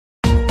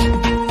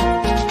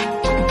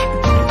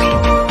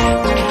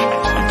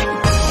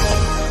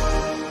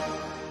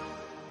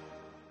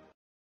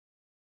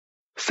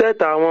Set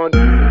I want.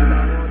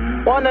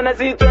 One and I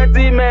see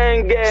 20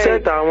 men get.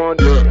 Set I want.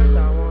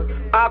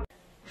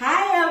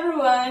 Hi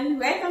everyone,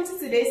 welcome to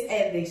today's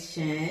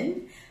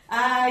edition.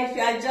 If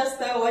you are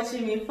just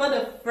watching me for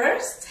the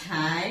first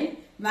time,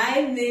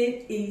 my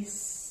name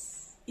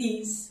is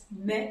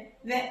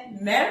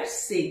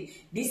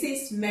Mercy. This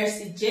is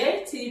Mercy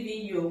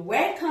JTV. You're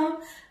welcome,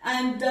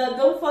 and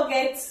don't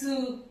forget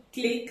to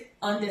click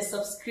on the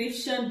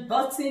subscription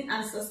button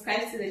and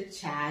subscribe to the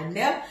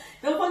channel.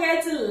 Don't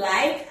forget to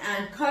like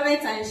and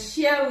comment and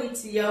share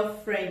with your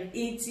friend.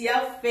 It's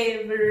your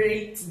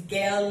favorite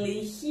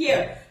girlie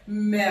here,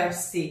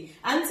 Mercy.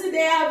 And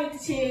today I'll be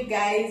teaching you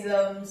guys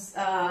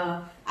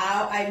how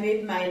I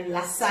made my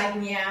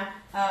lasagna,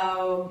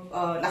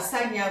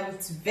 lasagna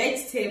with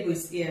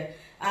vegetables here.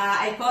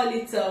 I call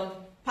it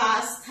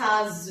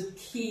pasta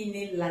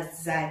zucchini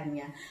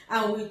lasagna,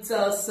 and with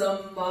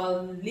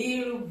some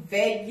little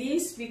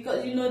veggies,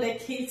 because you know the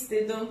kids,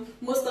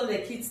 most of the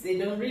kids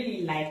don't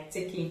really like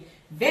taking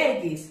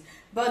veggies,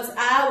 but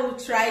I will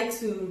try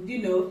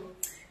to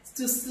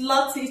to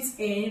slot it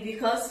in,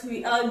 because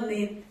we all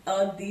need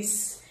all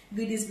these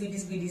goodies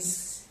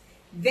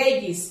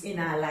veggies in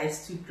our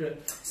lives to grow.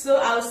 So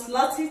I'll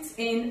slot it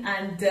in,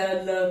 and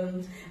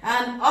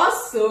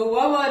also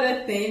one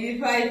other thing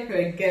before I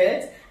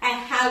forget, I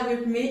have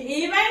with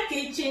me in my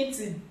kitchen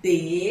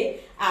today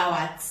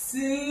our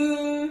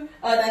two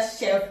other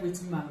chefs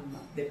with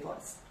Mama, the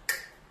boys.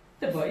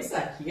 The boys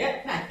are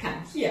here. I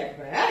can hear,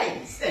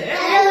 right?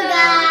 Hello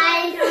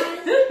guys.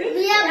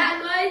 We are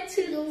going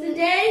to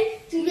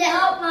today to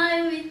help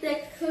Mommy with the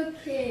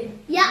cooking.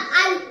 Yeah,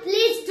 and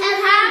please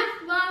have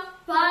more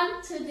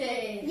fun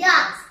today.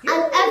 Yeah,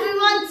 and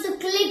everyone to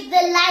click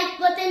the like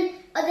button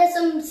or the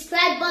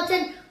subscribe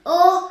button,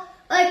 or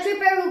a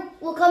creeper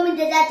will come in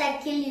the dark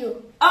and kill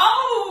you.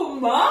 Oh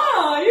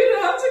ma, you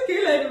don't have to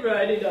kill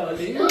anybody,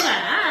 darling.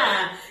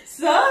 Yeah.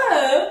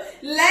 So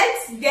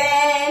let's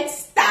get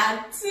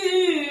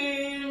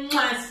started.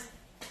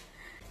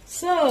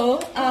 So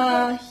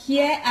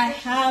here I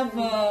have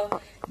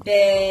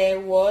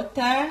the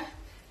water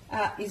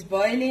is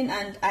boiling,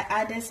 and I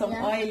added some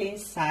oil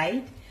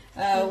inside.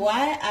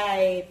 Why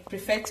I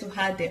prefer to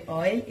add the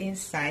oil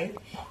inside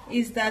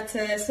is that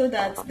so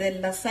that the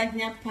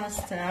lasagna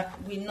pasta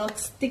will not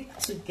stick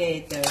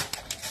together.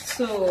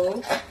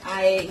 So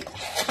I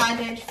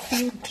added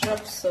few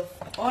drops of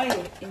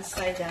oil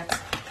inside that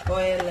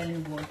oil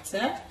and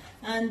water,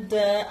 and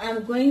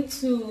I'm going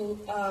to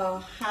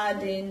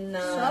add in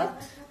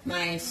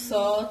my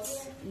salt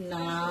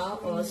now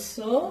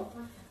also,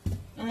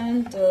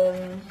 and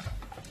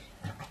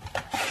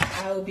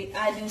I will be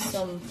adding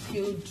some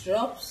few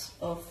drops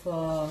of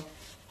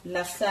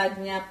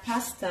lasagna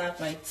pasta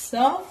by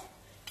itself.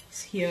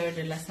 Here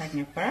the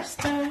lasagna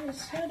pasta,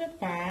 so the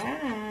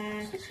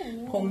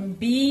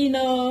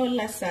combino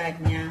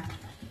lasagna.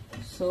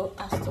 So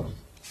after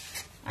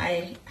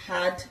I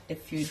had a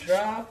few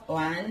drops,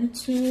 1,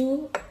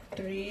 2,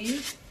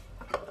 3,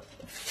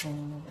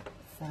 4,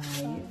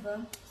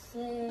 5,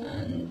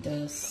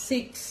 and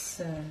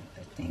 6, I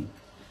think.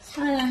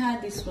 And I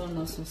had this one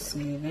also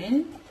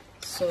 7.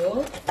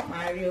 So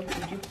Mario,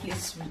 could you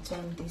please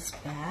return this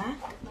back?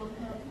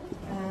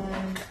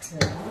 And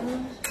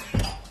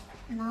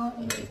now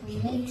it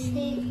makes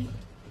it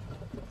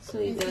so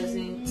it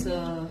doesn't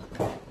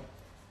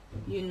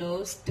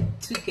stick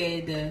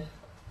together.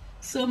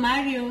 So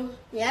Mario,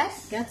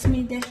 yes, get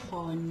me the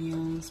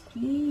onions,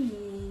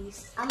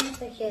 please. I'm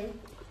fishing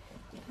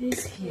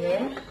This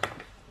here.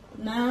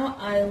 Now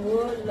I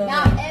will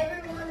now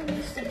everyone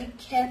needs to be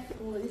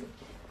careful.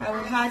 I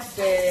will add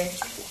the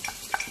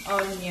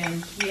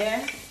onion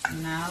here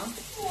now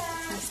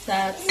to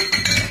start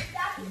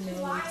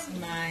with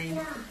my,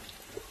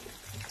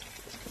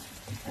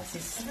 this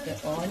is the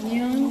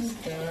onions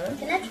there.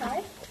 Can I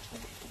try?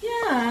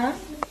 Yeah,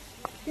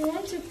 if you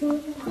want to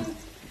cook,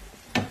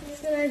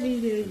 so I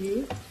video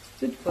you.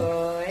 Good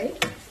boy.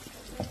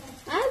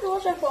 I have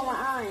water for my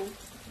eye.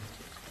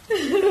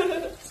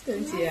 It's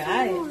going to your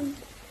eye.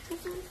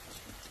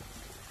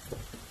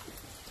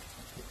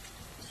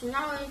 So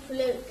now I need to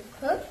let it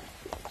cook.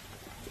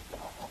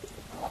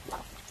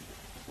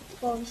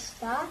 Before we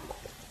start.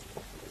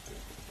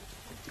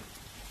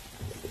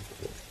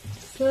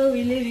 So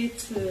we leave it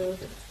to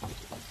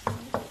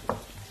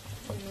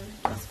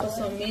for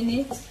some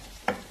minutes,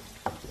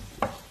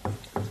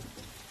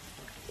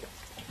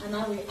 and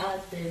now we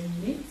add the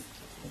meat.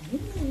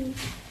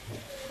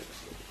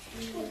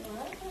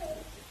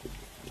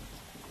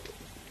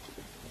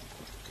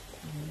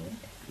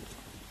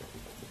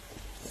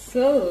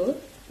 So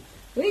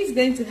who is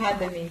going to add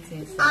the meat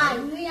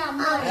inside? We are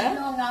mine.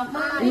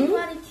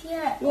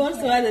 Who wants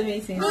to add the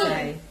meat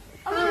inside?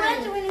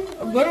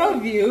 Both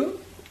of you.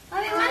 Do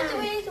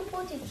we need to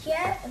put it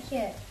here or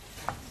here?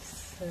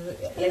 So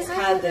let's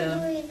add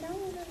the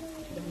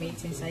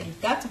meat inside. You've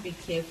got to be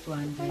careful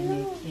and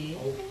then okay.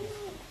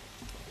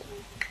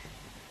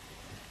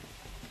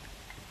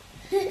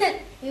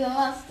 You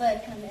must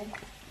like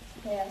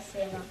yes,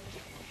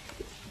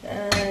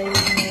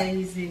 It's not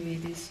easy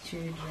with these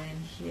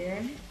children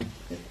here.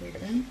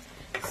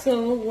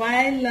 So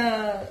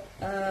while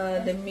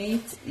the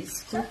meat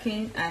is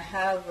cooking, I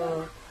have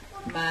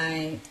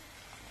my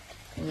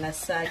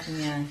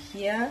lasagna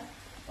here.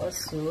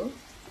 Also,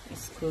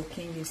 it's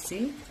cooking. You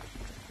see,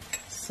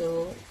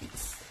 so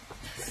it's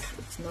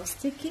not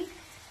sticky.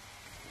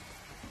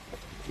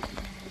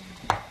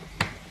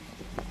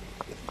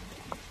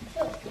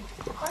 So,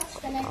 what's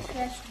the next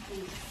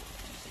recipe?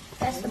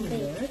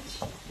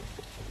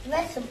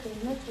 Recipe,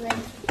 not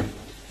recipe.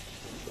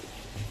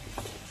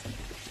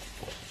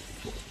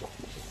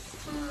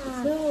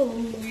 So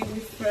we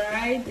will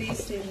fry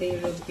this a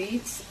little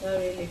bit, not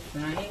really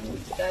frying. We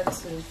got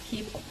to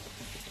keep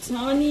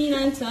turning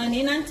and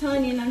turning and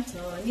turning and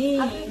turning.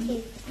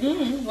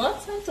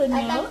 What, Antonio?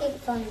 I can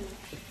keep turning.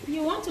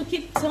 You want to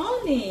keep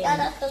turning? Yeah,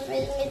 that's because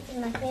meat is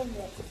my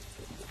favorite.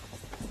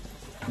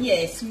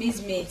 Yes,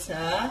 minced meat.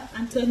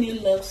 Antonio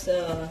loves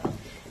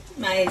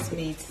minced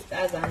meat.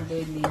 That's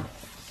Antonio.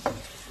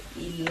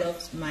 He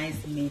loves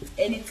minced meat.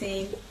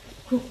 Anything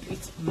cooked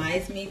with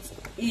minced meat,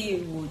 he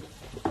would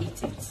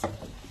eat it.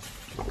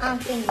 I'm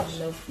finished. I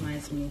love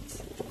minced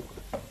meat.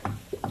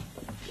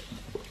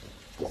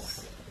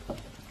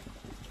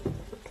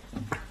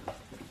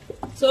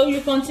 So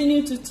you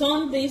continue to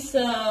turn this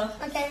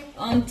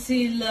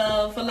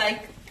until for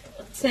like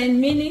 10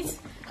 minutes,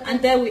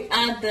 and then we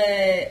add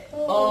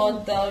all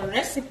the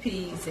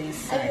recipes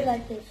inside. I do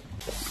like this.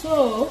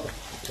 So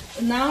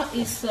now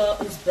it's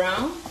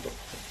brown.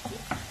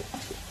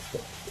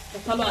 The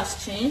color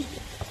has changed.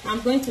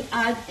 I'm going to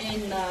add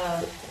in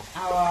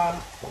our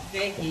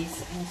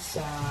veggies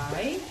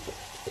inside.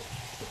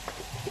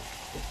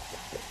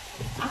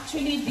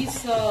 Actually,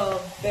 these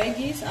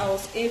veggies, I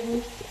was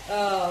able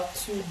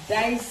to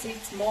dice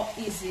it more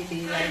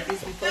easily like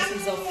this because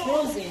it's a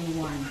frozen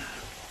one.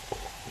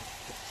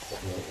 So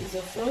it's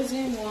a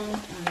frozen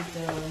one, and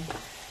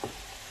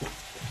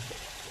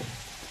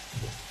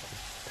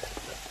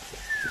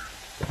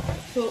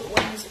so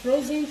when it's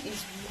frozen,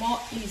 it's more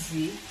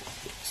easy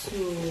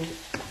to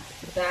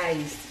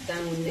dice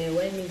than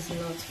when it's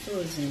not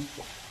frozen.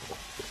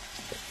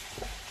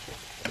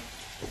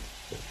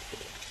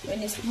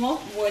 When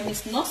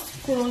it's not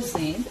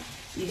frozen,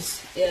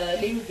 it's a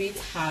little bit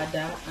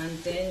harder,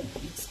 and then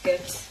it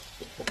gets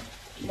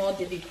more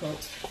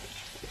difficult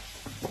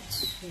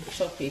to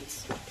chop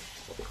it.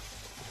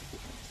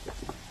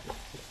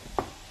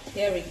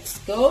 Here it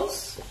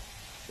goes.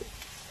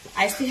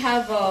 I still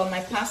have my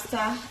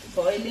pasta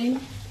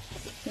boiling.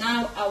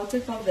 Now I will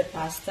take off the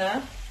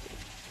pasta.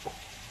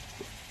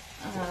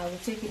 I will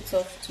take it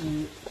off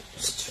to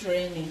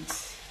strain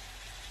it.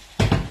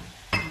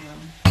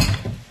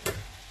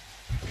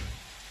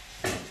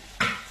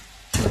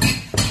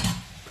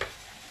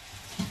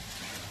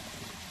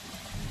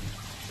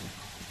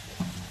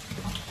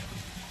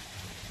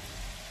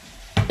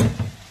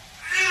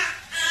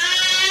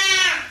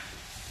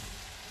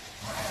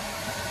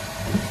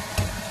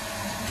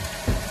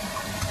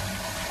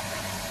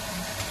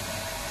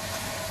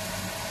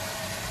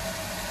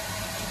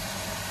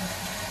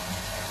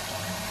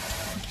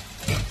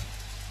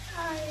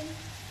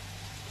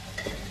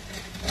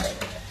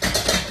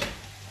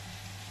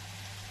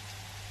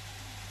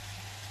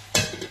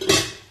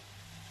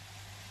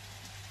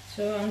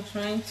 So I'm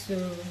trying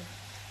to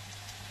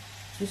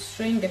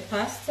strain the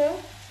pasta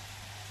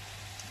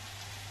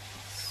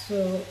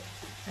so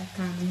I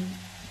can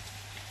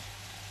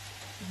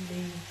lay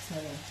it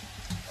out.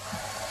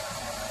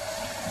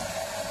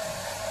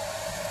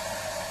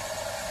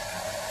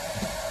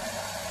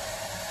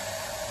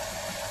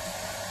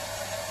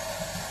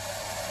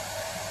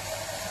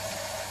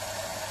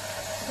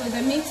 So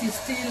the meat is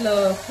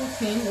still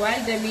cooking.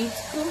 While the meat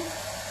cooks,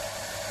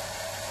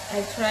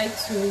 I try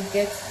to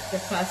get the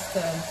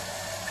pasta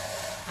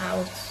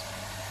out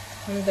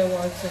from the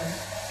water.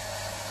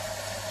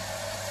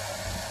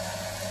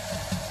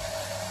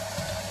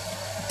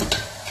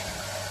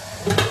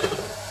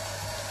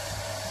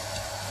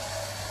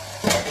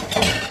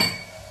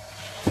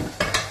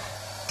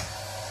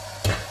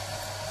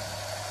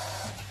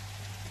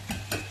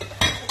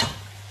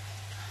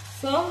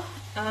 So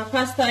our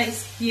pasta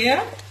is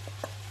here.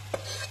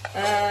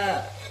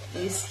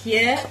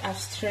 I've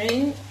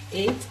strained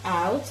it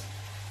out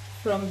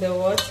from the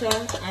water,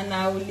 and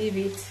I will leave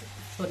it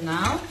for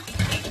now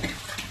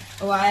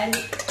while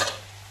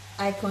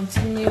I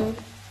continue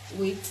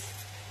with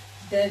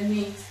the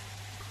meat.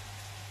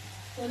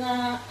 So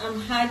now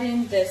I'm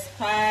adding the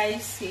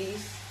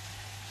spices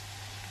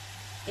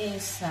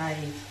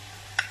inside.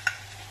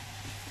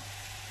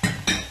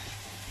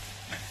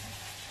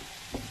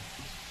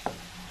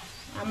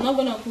 I'm not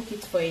gonna cook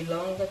it for a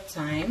longer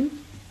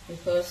time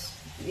because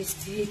it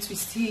will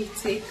still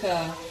take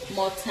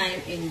more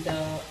time in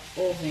the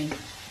oven.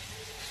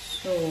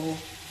 So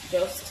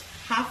just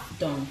half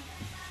done.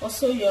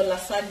 Also, your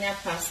lasagna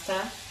pasta,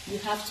 you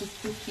have to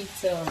cook it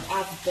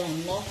half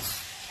done, not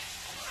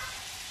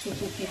to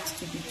cook it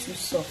to be too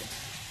soft.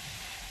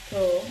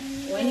 So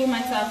when you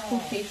might have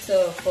cooked it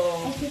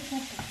for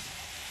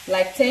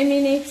like 10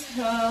 minutes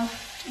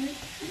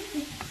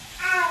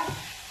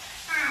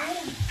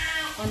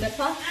on the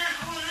pot.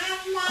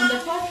 On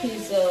the top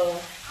is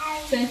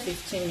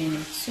 10-15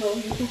 minutes, so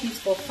you cook it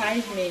for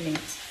 5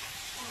 minutes.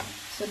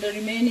 So the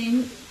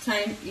remaining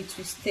time it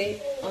will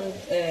stay on,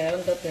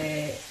 under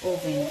the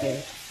oven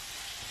there.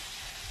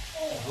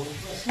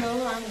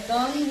 So I'm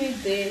done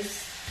with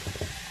this.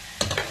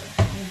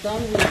 I'm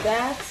done with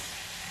that.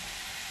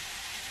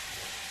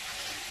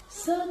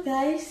 So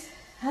guys,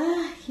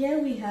 here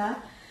we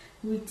are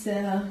with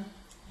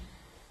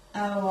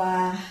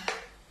our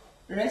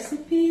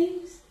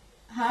recipes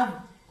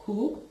have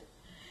cooked.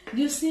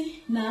 You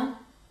see now,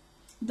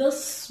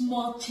 those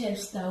small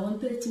chefs that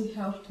wanted to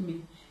help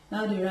me,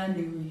 now they ran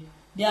away.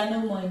 They are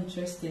no more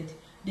interested.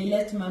 They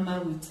left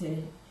Mama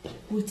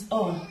with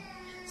all.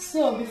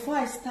 So before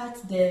I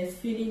start the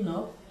filling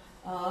up,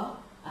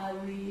 I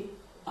will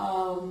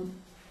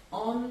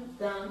on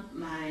down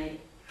my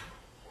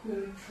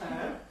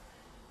cooker.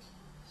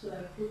 So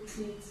I put it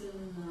in.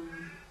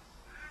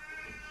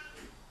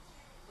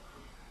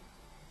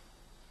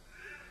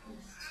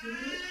 Let's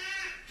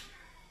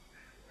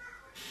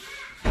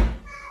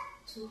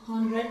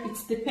 200. It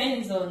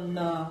depends on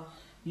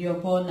your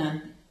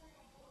burner.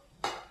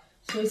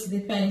 So it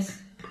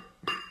depends.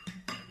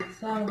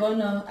 So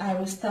I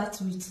will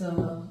start with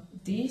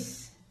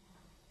this.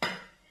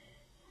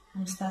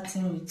 I'm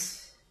starting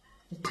with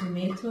the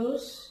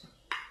tomatoes.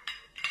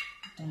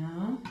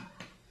 Down.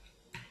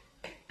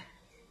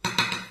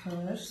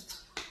 First.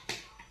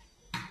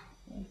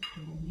 The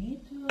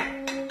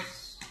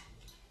tomatoes.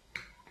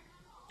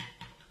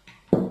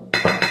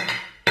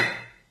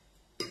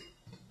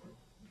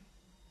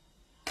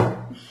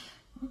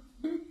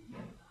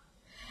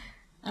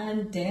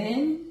 And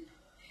then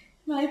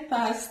my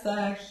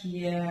pasta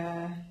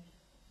here.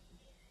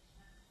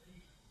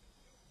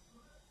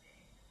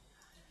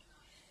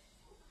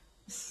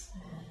 So,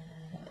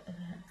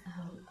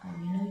 I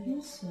will not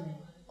use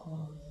oil.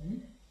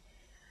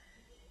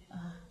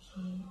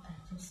 Okay, I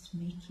just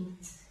make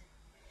it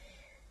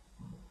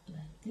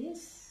like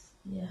this.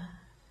 Yeah,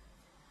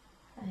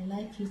 I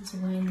like it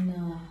when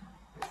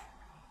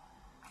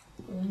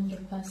the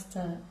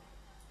pasta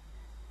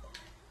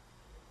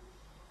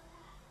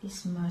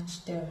is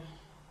much there.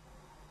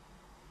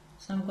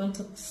 So I'm going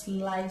to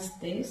slice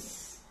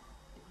this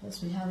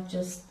because we have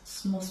just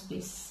small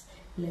space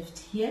left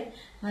here,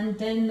 and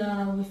then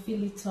we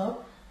fill it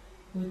up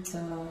with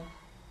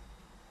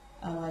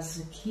our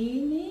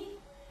zucchini.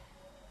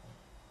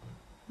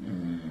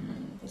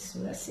 This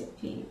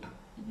recipe,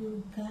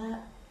 you got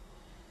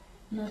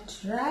not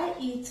try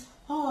it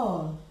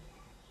all.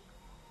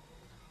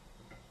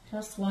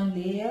 Just one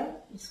layer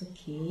is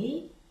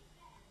okay.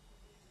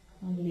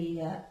 One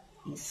layer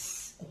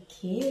is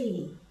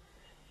okay,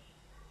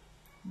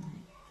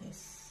 like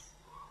this.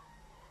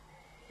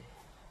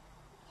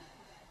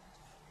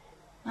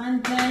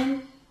 And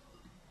then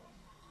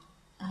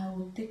I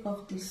will take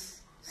off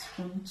this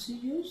spoon to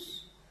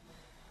use.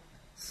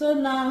 So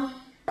now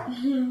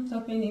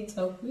topping it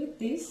up with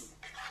this.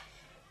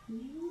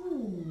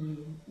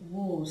 Ooh,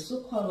 whoa,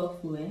 so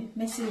colorful, eh?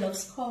 Messi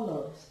loves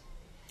colors.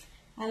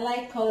 I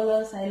like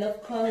colors. I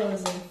love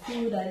colors in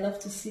food. I love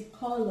to see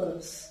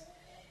colors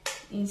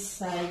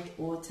inside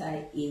what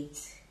I eat.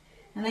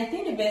 And I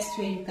think the best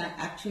way you can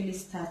actually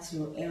start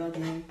your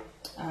healthy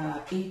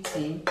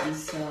eating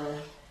is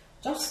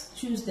just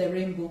choose the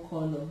rainbow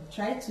color.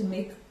 Try to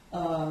make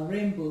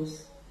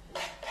rainbows.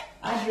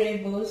 Add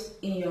rainbows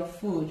in your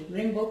food.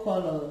 Rainbow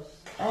colors.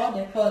 All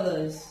the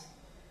colors.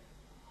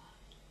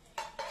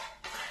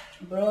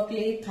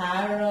 Broccoli,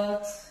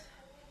 carrots,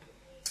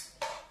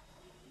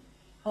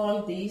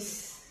 all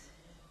this.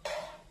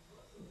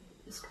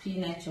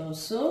 Spinach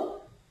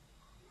also.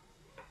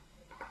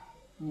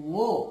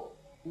 Whoa,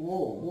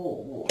 whoa,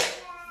 whoa, whoa.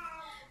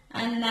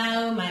 And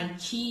now my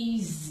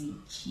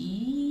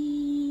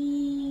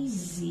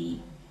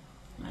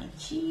my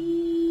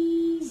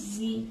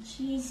cheesy.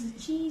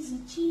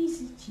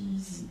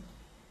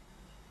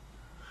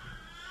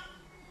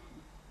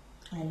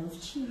 I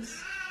love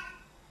cheese,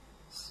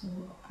 so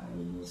I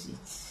will use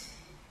it.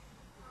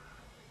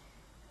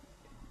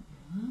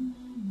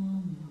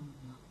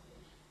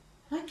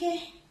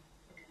 Okay.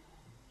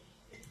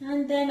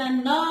 And then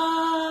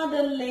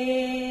another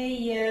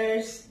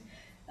layers.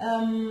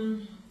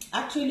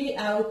 Actually,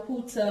 I'll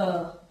put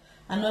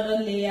another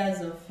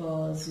layers of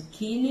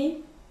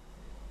zucchini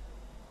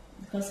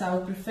because I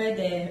would prefer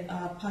the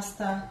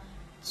pasta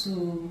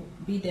to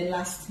be the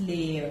last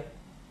layer.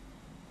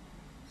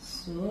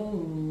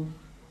 So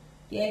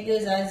here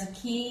goes our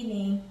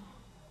zucchini,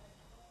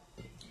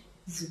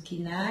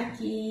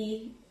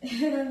 zucchinaki,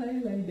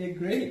 like the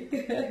Greek,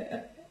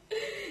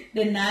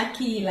 the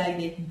naki, like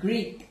the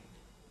Greek.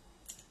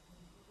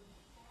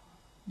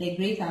 The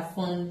Greek are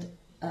fond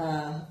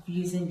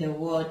using the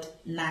word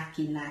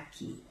naki.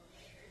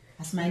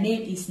 As my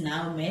name is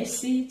now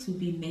Messi, to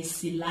be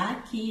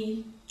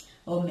Messilaki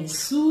or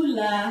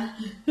Mesula.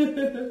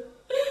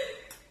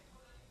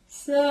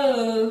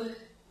 So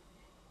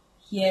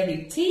here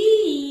it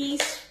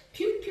is.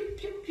 Pew, pew,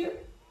 pew, pew.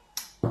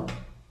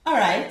 All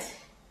right.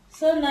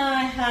 So now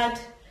I had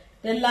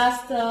the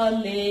last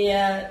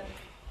layer,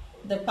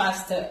 the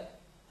pasta.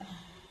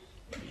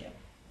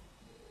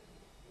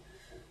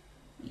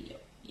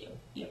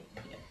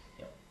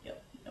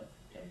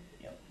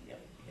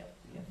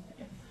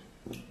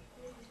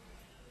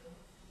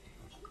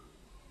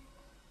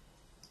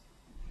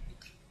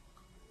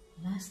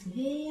 last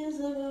layers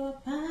of our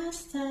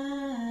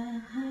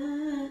pasta.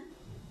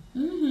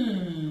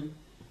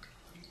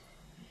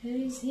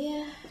 Here is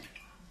here.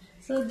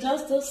 So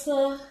just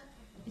also,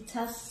 it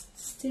has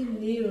still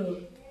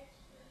little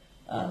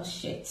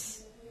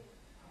shit.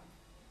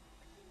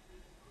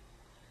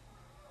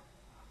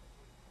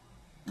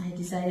 I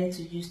decided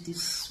to use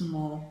this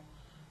small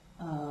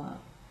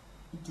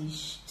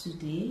dish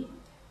today,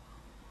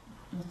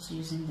 not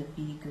using the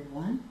bigger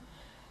one.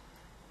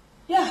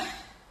 Yeah,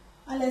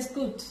 all is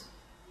good.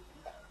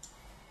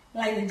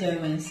 Like the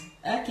Germans.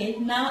 Okay,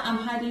 now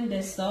I'm adding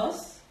the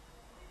sauce.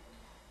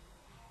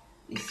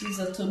 This is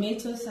a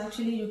tomatoes.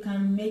 Actually, you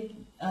can make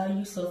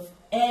use of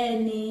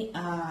any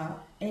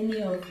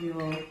of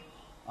your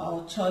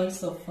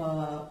choice of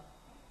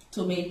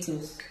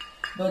tomatoes,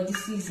 but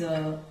this is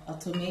a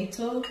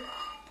tomato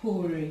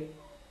puree.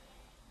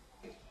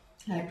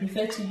 I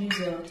prefer to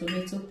use a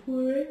tomato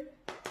puree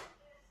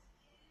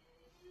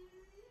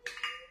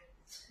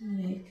to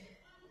make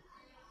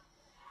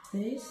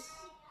this.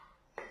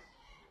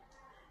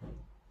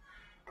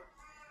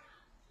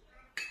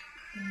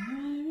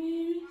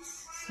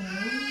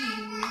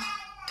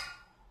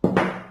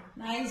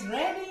 Now it's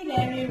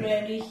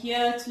ready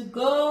here to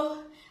go.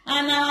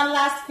 And our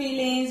last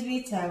fillings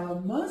with our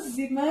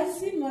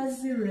mozzarella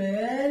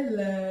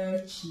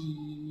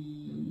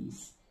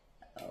cheese.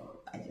 Oh,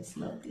 I just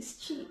love this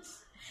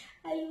cheese.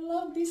 I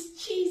love this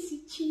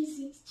cheesy.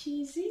 This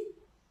cheesy.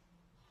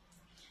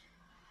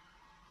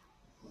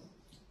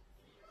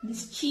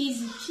 This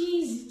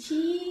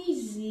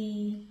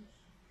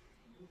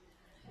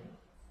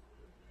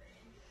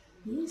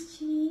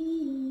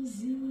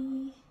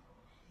cheesy.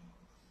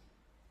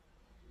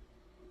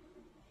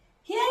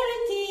 Here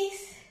it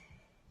is.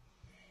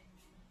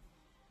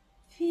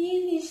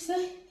 Finish.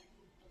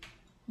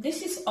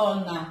 This is all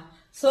now.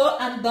 So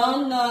I'm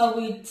done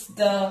with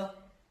the.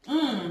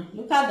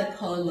 Look at the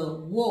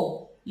color.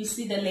 Whoa! You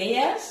see the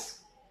layers?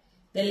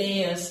 The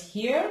layers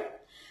here.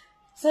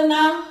 So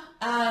now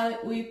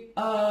we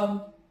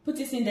put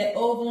it in the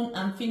oven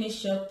and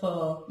finish up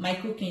my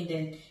cooking.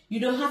 Then you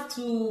don't have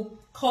to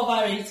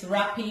cover it,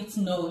 wrap it.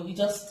 No, you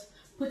just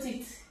put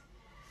it.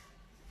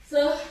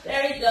 So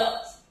there it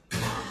goes.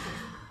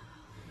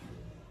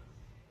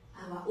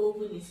 Our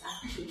oven is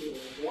actually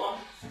warm.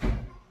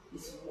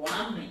 It's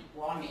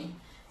warming.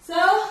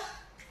 So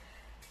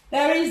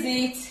there is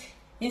it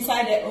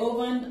inside the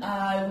oven.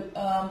 I'm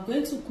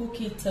going to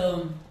cook it.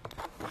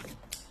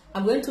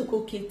 I'm going to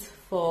cook it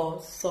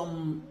for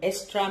some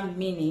extra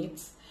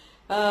minutes.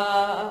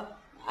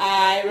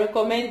 I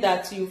recommend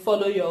that you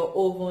follow your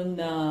oven,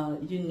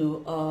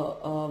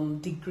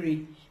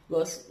 degree,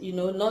 because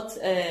not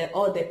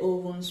all the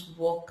ovens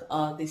work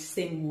the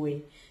same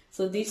way.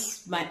 So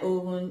my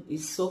oven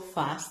is so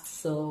fast.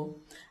 So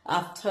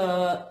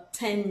after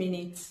 10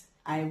 minutes,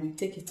 I will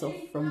take it off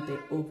from the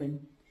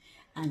oven,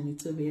 and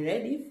it will be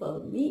ready for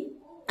me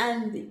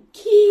and the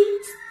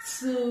kids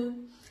to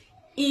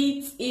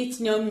eat.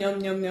 Yum.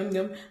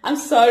 I'm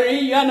sorry,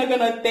 you are not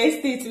gonna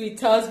taste it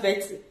with us,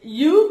 but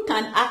you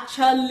can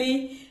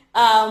actually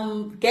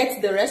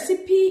get the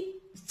recipe.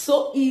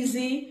 So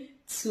easy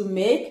to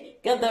make.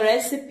 Get the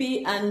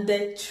recipe and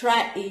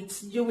try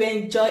it. You will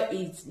enjoy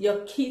it.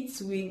 Your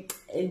kids will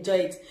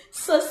enjoy it.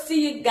 So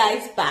see you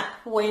guys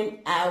back when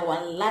our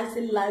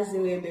lasagna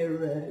will be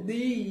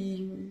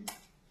ready.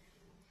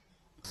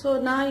 So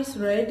now it's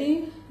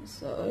ready.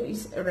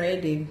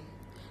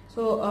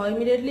 So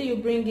immediately you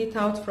bring it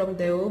out from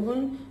the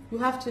oven. You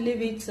have to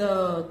leave it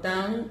to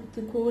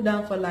cool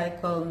down for like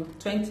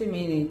 20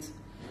 minutes.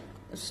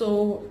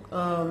 So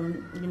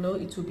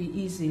it will be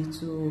easy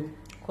to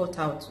cut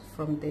out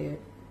from the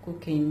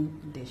cooking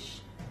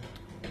dish.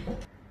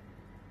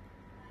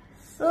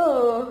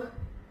 So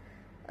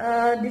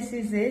this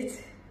is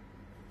it.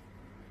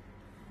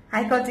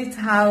 I cut it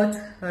out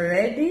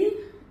already,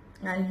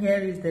 and here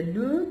is the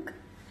look.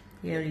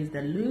 It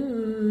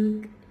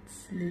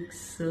looks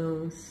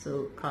so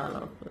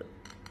colorful.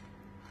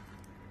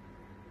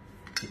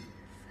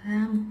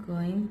 I'm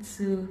going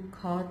to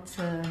cut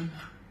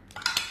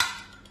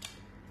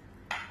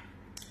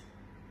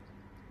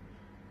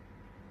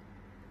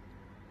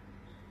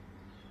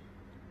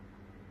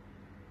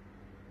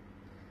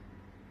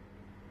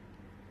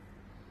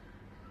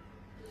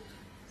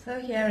so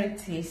here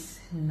it is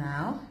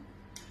now,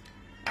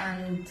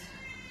 and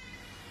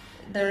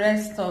the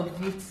rest of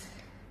it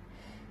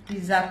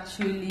is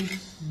actually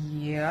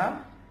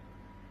here.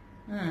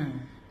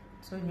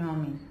 So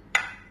yummy.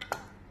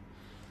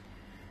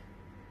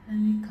 Let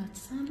me cut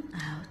some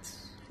out.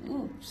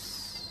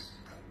 Oops.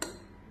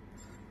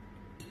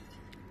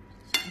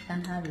 You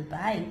can have a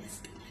bite.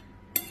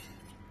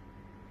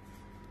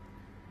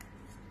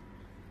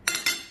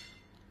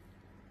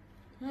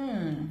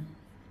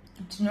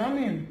 It's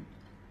yummy.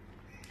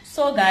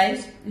 So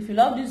guys, if you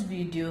love this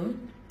video,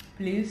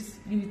 please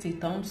give it a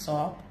thumbs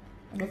up.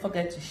 Don't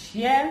forget to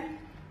share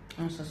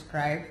and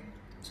subscribe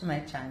to my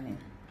channel.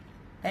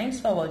 Thanks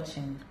for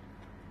watching.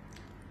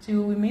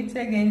 Till we meet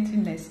again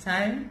till next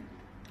time,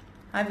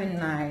 have a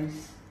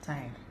nice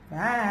time.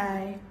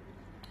 Bye.